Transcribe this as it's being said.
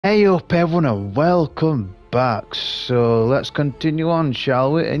Hey up everyone and welcome back. So let's continue on,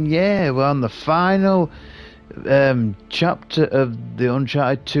 shall we? And yeah, we're on the final chapter of the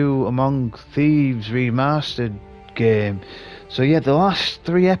Uncharted 2 Among Thieves Remastered game. So yeah, the last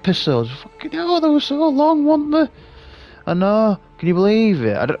 3 episodes, fucking hell, they were so long, weren't they? I know, can you believe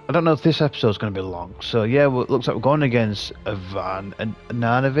it? I don't know if this episode's going to be long. So yeah, well, it looks like we're going against Ivan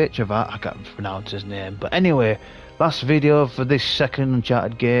Ananovich. I can't pronounce his name. But anyway, last video for this second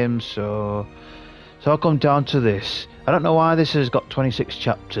Uncharted game, so I'll come down to this. I don't know why this has got 26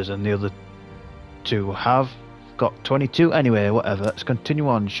 chapters and the other two have got 22. Anyway, whatever, let's continue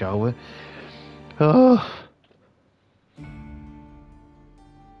on, shall we? Oh.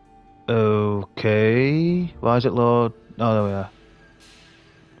 Okay, why is it load? Oh, there we are.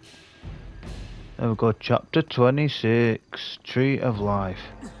 There we go, chapter 26, Tree of Life.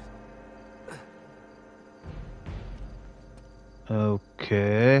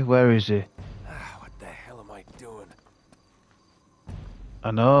 Okay, where is he? What the hell am I doing?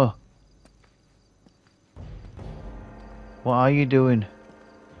 I know. What are you doing?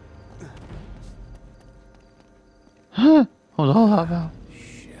 Huh? What was all that about?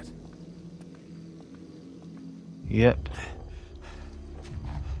 Shit. Yep.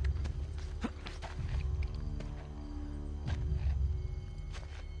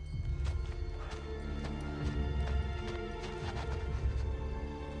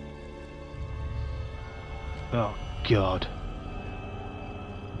 Oh God.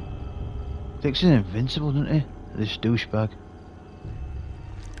 Thinks he's invincible, doesn't he? This douchebag.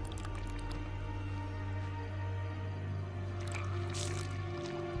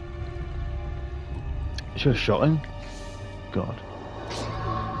 Should have shot him. God.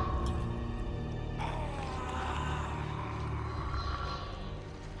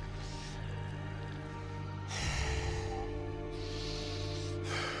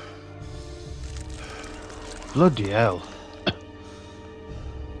 Bloody hell.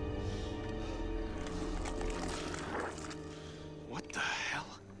 What the hell?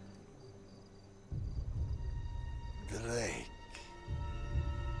 Drake.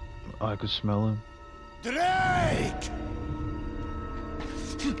 I could smell him. Drake!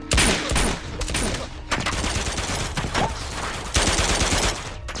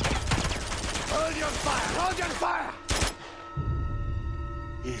 Hold your fire! Hold your fire!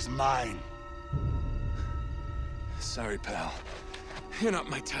 He's mine. Sorry, pal. You're not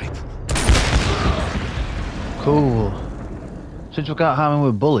my type. Cool. Since we can't harm him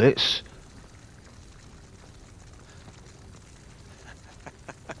with bullets.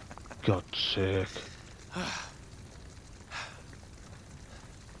 God's sake. At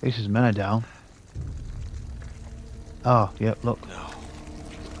least his men are down. Oh, yep, look. No.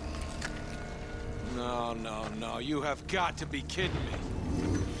 You have got to be kidding me.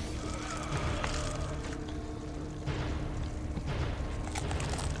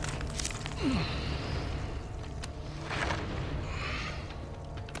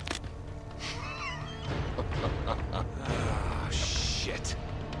 Oh, shit.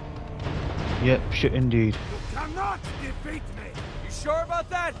 Yep, shit indeed. You cannot defeat me! You sure about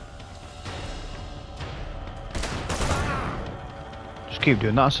that? Just keep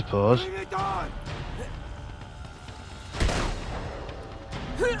doing that, I suppose. Bring it on!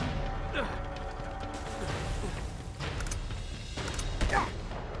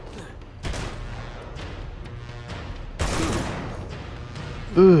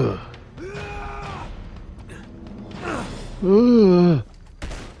 Ugh. Ugh.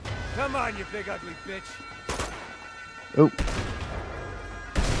 Come on, you big ugly bitch. Oh.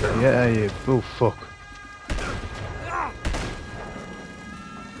 Yeah, you. Oh, fuck.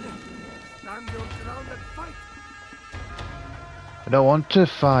 I don't want to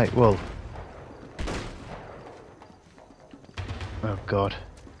fight. Well. Oh, God.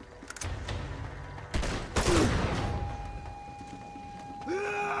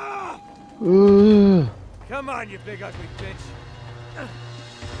 Ugh. Come on, you big ugly bitch.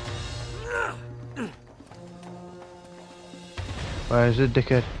 Where is the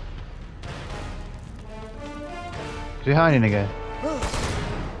dickhead? Is he hiding again?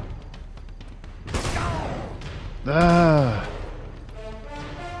 Ah.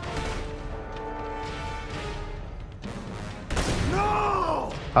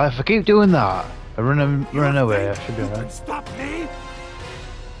 No! If I keep doing that, I run away. I should be You alright. can stop me?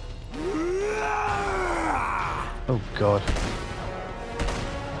 Oh God.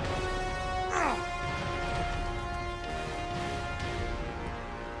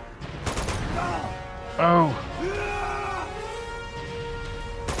 Oh.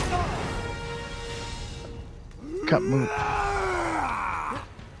 Can't move.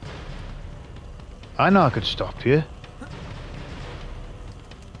 I know I could stop you.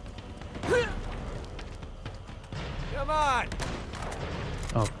 Come on!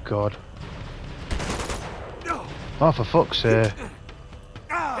 Oh God. Oh, for fuck's sake.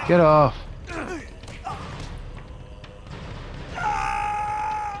 Get off.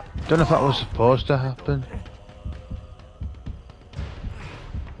 Don't know if that was supposed to happen.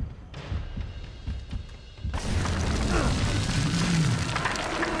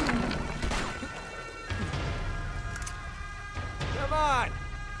 Come on!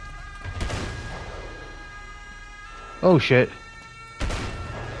 Oh shit.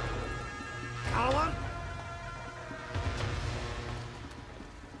 Coward!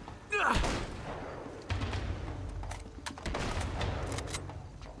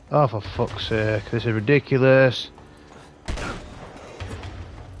 Oh, for fuck's sake. This is ridiculous.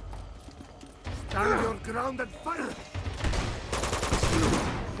 Stand your ground and fight!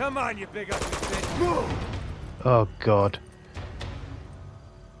 Come on, you big ugly bitch! Move! Oh God.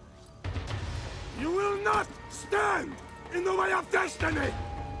 You will not stand in the way of destiny!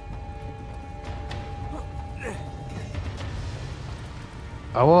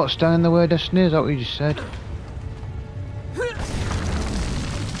 I won't stand in the way of destiny, is that what you just said?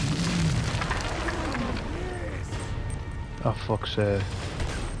 Oh, fuck's sake.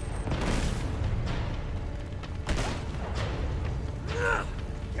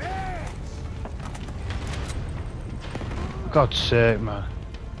 God's sake, man.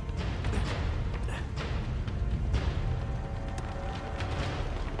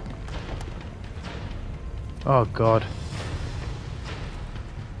 Oh, God.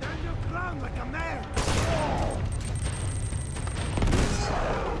 Stand your ground like a man!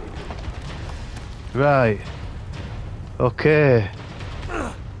 Right. Okay.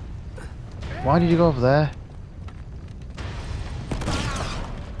 Why did you go over there?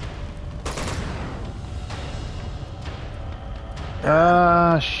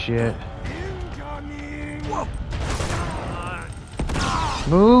 Ah, shit. Incoming!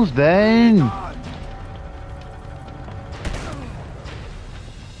 Move then!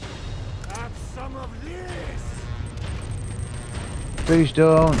 Have some of this! Please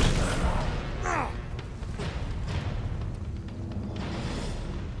don't.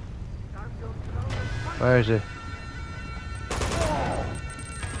 Where is he?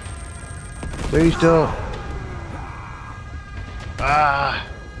 Please don't. Ah!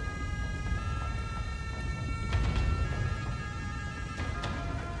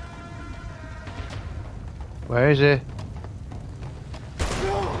 Where is he?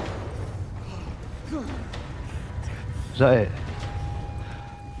 Is that it?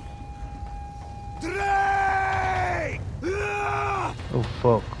 Drake! Oh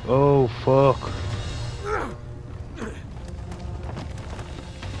fuck. Oh fuck.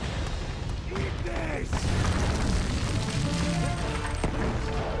 Eat this!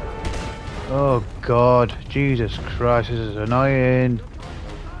 Oh God. Jesus Christ, this is annoying.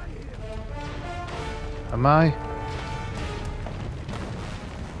 Am I?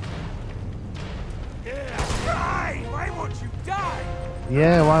 Yeah, die! Why won't you die?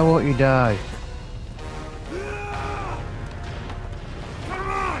 Yeah, why won't you die? Come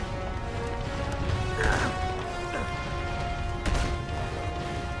on!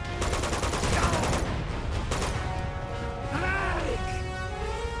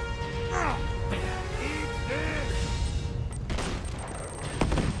 Eat this!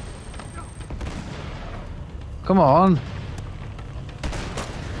 Come on.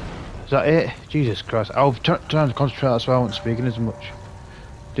 Is that it? Jesus Christ. I was trying to concentrate, that's why I wasn't speaking as much.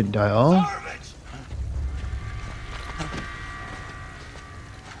 Didn't die at all. Garbage!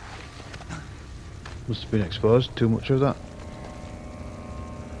 Must have been exposed. Too much of that.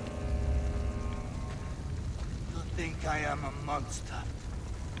 You think I am a monster,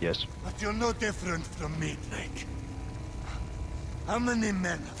 Yes. but you're no different from me, Drake. How many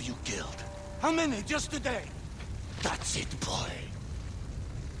men have you killed? How many just today? That's it, boy.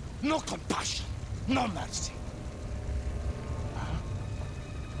 No compassion, no mercy. Huh?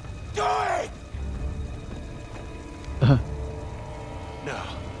 Do it! No.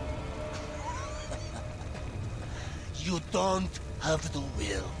 You don't have the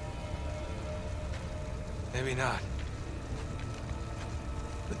will. Maybe not.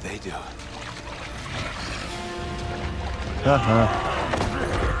 But they do. Haha.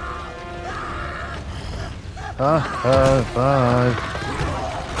 Bye.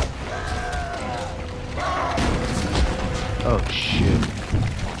 Oh shit.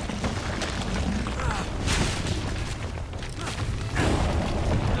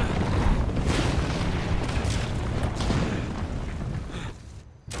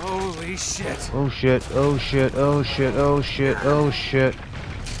 Holy shit. Oh shit, oh shit, oh shit, oh shit, oh shit.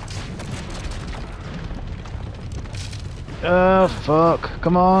 Oh fuck,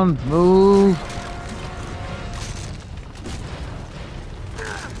 come on, move.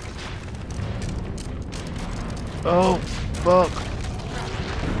 Oh fuck.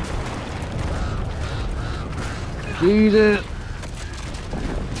 Jesus.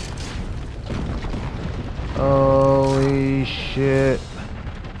 Holy shit.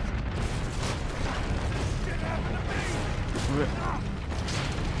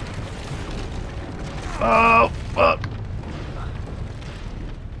 Oh fuck.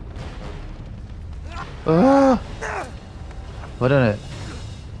 Ah. What done it?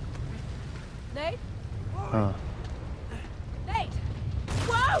 Nate? Oh. Nate!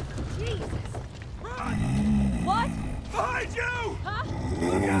 Whoa! Jesus! What? Behind you! Huh?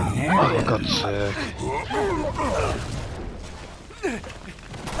 Oh, for God's sake.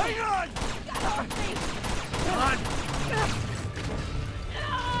 Hang on! Get off me!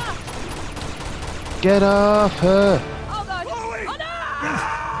 Get off her! Oh God! Chloe! Oh no!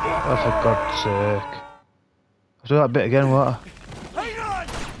 Oh, for God's sake. Do that bit again, what? Hang on!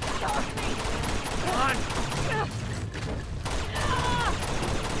 Get off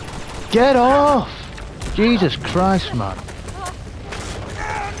me! Get off! Jesus Christ, man. No,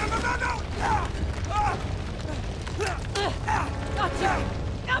 no, no, no! Got you!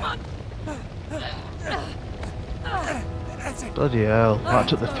 Come on! That's it. Bloody hell. That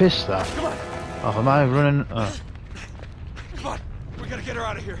took the piss, that. Come on, Oh, am I running? Oh. come on. We gotta get her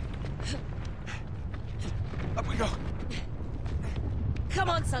out of here. Up we go. Come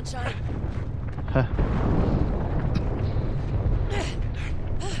on, sunshine! Huh.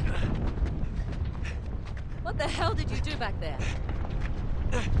 What the hell did you do back there?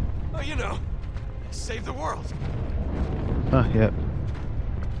 Oh, you know, save the world. Oh, yep.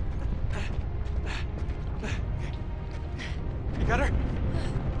 You got her?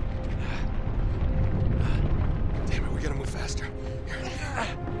 Damn it, we gotta move faster. Here.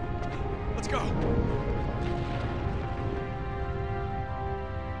 Let's go.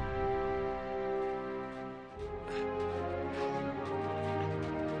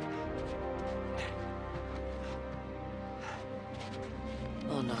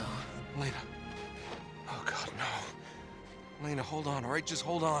 Oh no. Lena. Oh, God, no. Lena, hold on, all right? Just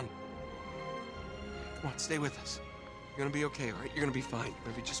hold on. Come on, stay with us. You're gonna be okay, all right? You're gonna be fine. You're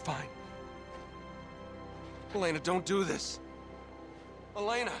gonna be just fine. Elena, don't do this.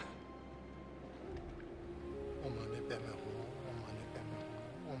 Elena!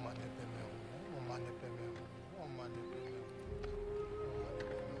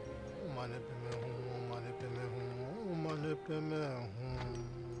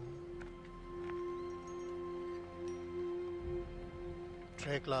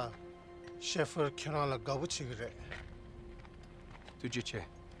 트랙라 셰프를 켜놔라 가부치 그래. 두지체.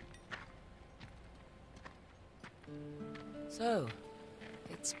 So,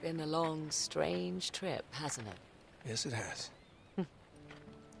 it's been a long, strange trip, hasn't it? Yes, it has.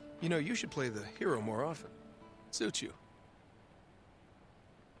 You know, you should play the hero more often. Suits you.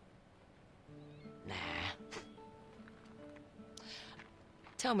 Nah.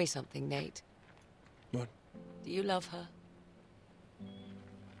 Tell me something, Nate. What? Do you love her?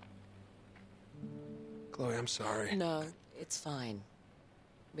 Chloe, I'm sorry. No, it's fine.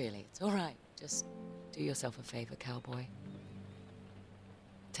 Really, it's all right. Just do yourself a favor, cowboy.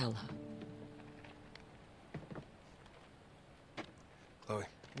 Tell her. Chloe.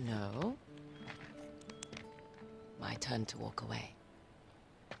 No. My turn to walk away.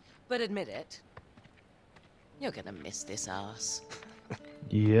 But admit it. You're gonna miss this ass.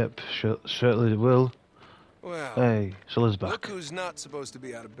 Yep, certainly will. Well, Hey, Sulla's look back. who's not supposed to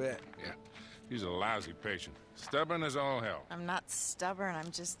be out of bed. Yeah, he's a lousy patient. Stubborn as all hell. I'm not stubborn,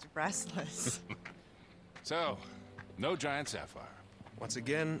 I'm just restless. So, no giant sapphire. Once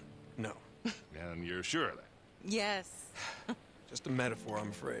again, no. And you're sure of that? Yes. Just a metaphor, I'm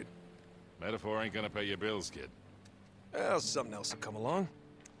afraid. Metaphor ain't gonna pay your bills, kid. Well, something else will come along.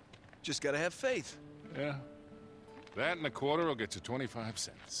 Just gotta have faith. Yeah. That and a quarter will get you 25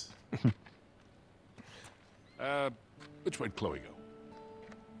 cents. Which way'd Chloe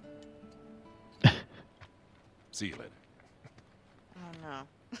go? See you later. Oh no.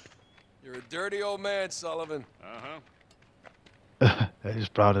 You're a dirty old man, Sullivan. Uh-huh. He's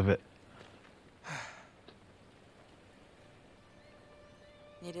proud of it.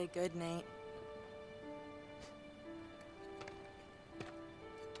 You did good, Nate.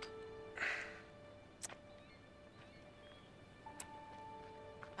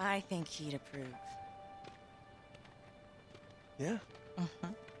 I think he'd approve. Yeah?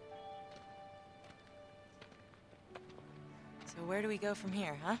 So where do we go from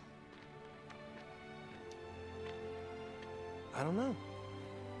here, huh? I don't know.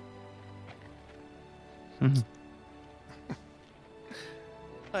 Mhm.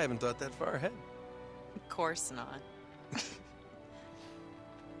 I haven't thought that far ahead. Of course not.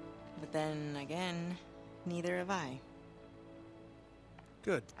 But then again, neither have I.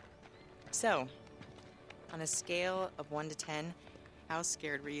 Good. So, on a scale of 1 to 10, how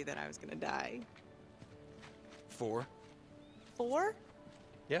scared were you that I was gonna die? 4. 4?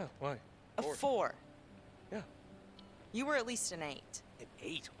 Yeah, why? A 4. Yeah. You were at least an 8. An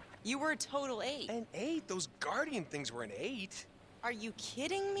 8. You were a total 8. An 8? Those guardian things were an 8. Are you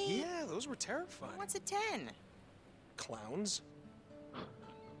kidding me? Yeah, those were terrifying. What's a 10? Clowns.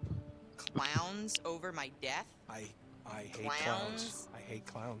 Clowns over my death? I hate Clowns? clowns. I hate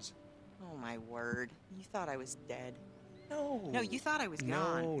clowns. Oh my word. You thought I was dead. No. No, you thought I was gone.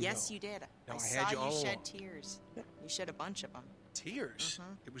 No, Yes, no. you did. No, I I saw had you all shed along. tears. You shed a bunch of them. Tears?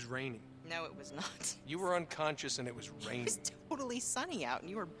 It was raining. No, it was not. You were unconscious and it was It raining. was totally sunny out and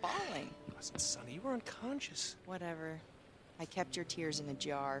you were bawling. It wasn't sunny. You were unconscious. Whatever. I kept your tears in a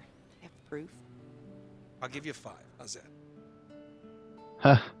jar. I have proof. I'll give you 5. How's that?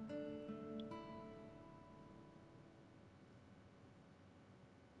 Huh.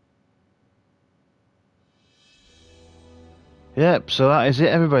 Yep, so that is it,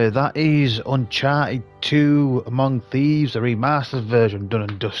 everybody. That is Uncharted 2 Among Thieves, the remastered version, done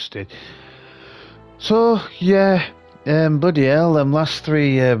and dusted. So, yeah, bloody hell, them last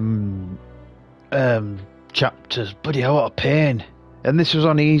 3 chapters, bloody hell, what a pain. And this was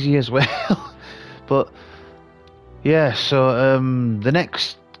on easy as well. But, yeah, so the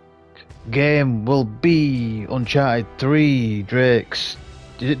next game will be Uncharted 3, Drake's,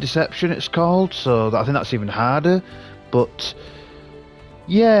 is it Deception it's called? So I think that's even harder. But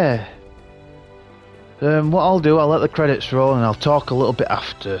yeah, what I'll do, I'll let the credits roll and I'll talk a little bit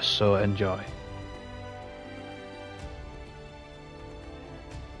after, so enjoy.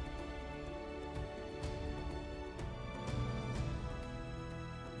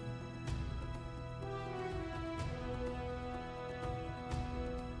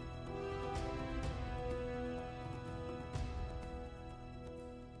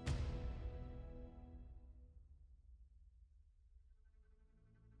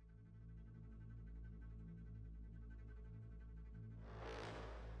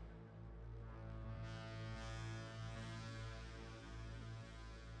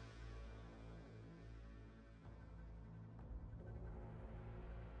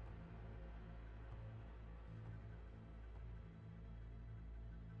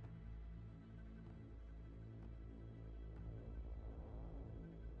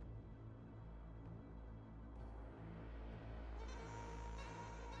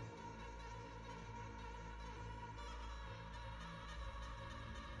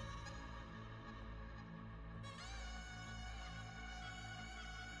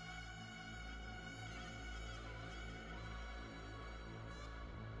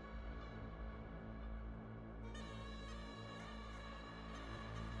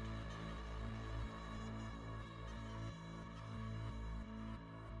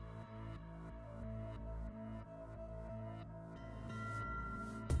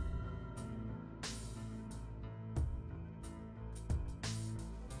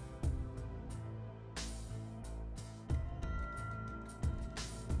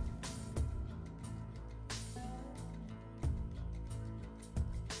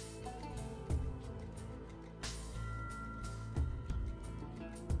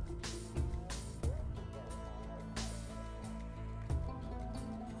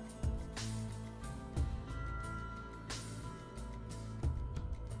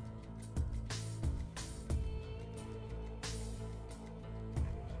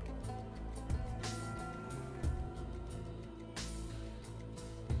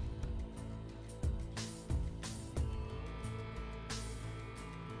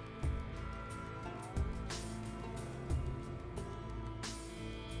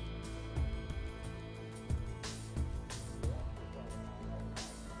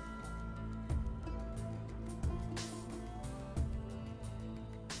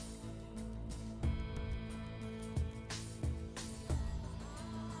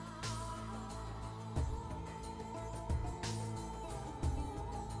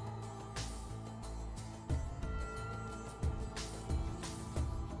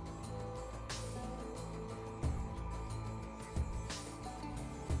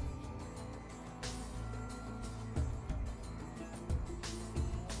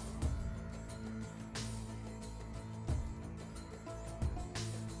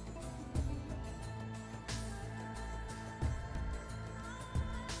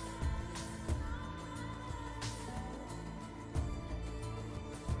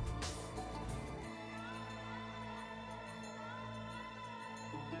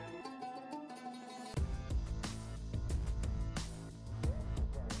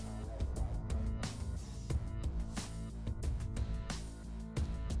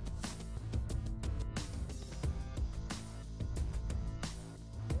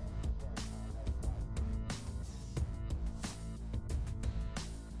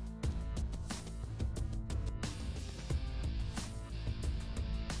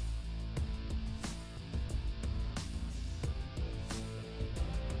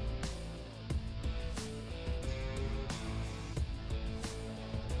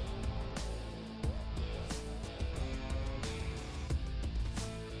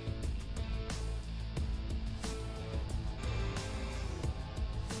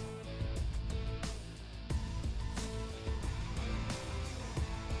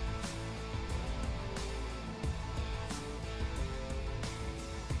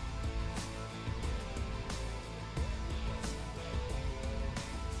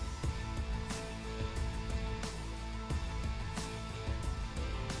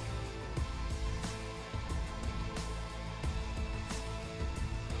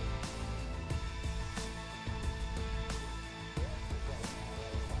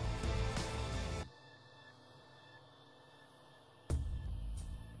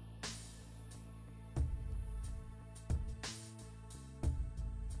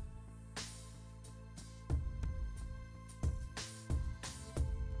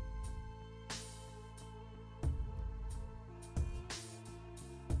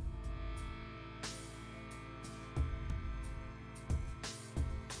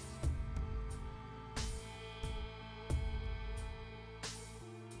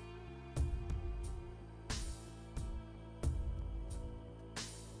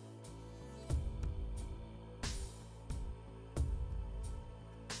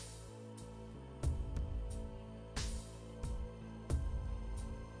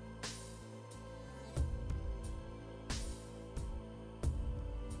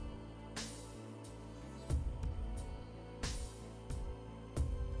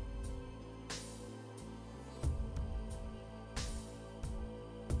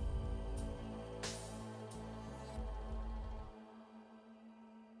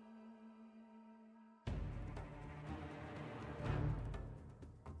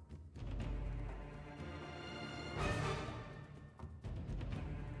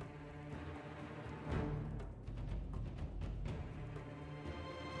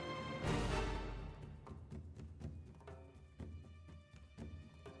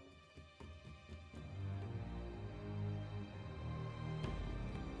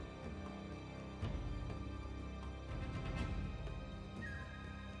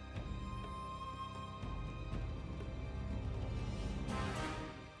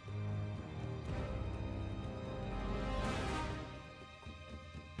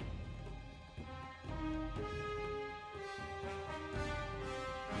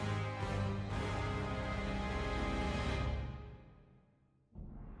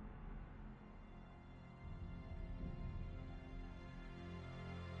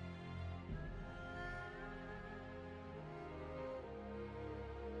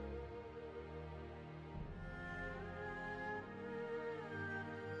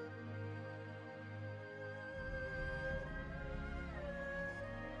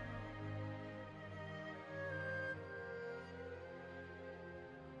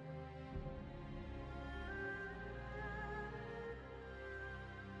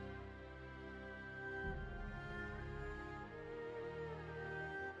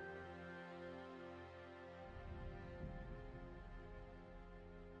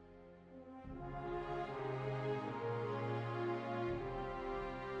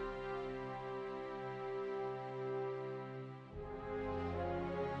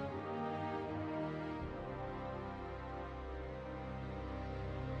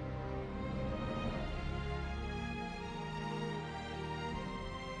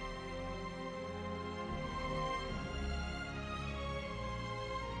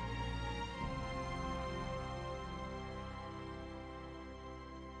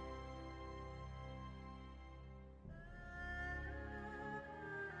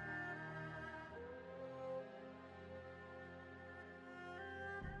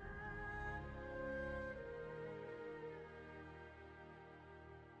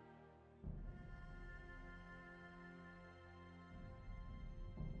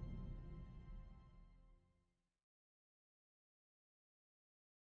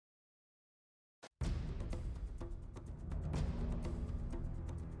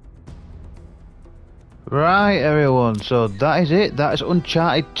 Right, everyone, so that is it. That is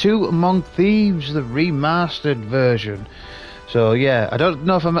Uncharted 2 Among Thieves, the remastered version. So yeah, I don't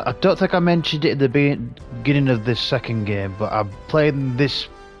know if I don't think I mentioned it at the beginning of this second game, but I'm playing this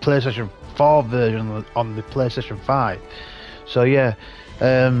PlayStation 4 version on the PlayStation 5. So yeah,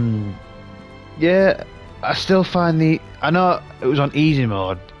 yeah, I still find I know it was on easy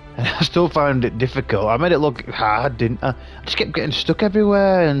mode, and I still found it difficult. I made it look hard, didn't I? I just kept getting stuck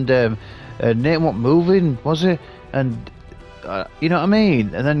everywhere, and Nate wasn't moving, was it? And you know what I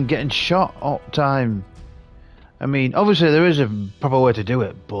mean? And then getting shot all the time. I mean, obviously there is a proper way to do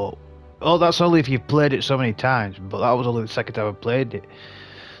it, but that's only if you've played it so many times. But that was only the second time I played it.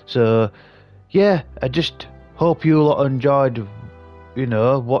 So yeah, I just hope you lot enjoyed, you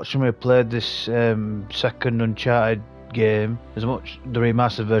know, watching me play this second Uncharted game the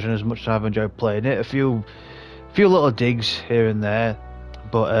remastered version, as much as I've enjoyed playing it. A few little digs here and there,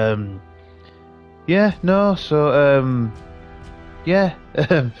 but yeah, no. So yeah.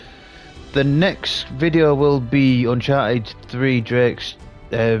 The next video will be Uncharted 3 Drake's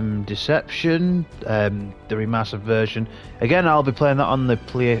Deception, the remastered version. Again, I'll be playing that on the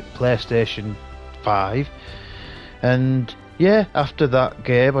PlayStation 5. And yeah, after that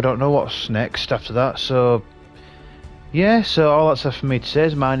game, I don't know what's next after that. So yeah, so all that's left for me to say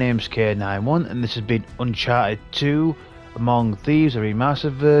is my name's K91, and this has been Uncharted 2 Among Thieves, a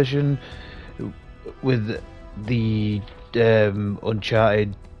remastered version with the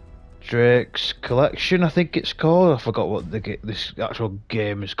Uncharted Drake's Collection, I think it's called. I forgot what this actual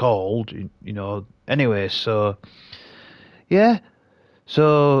game is called, you know. Anyway, so yeah.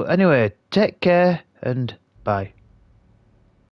 So anyway, take care and bye.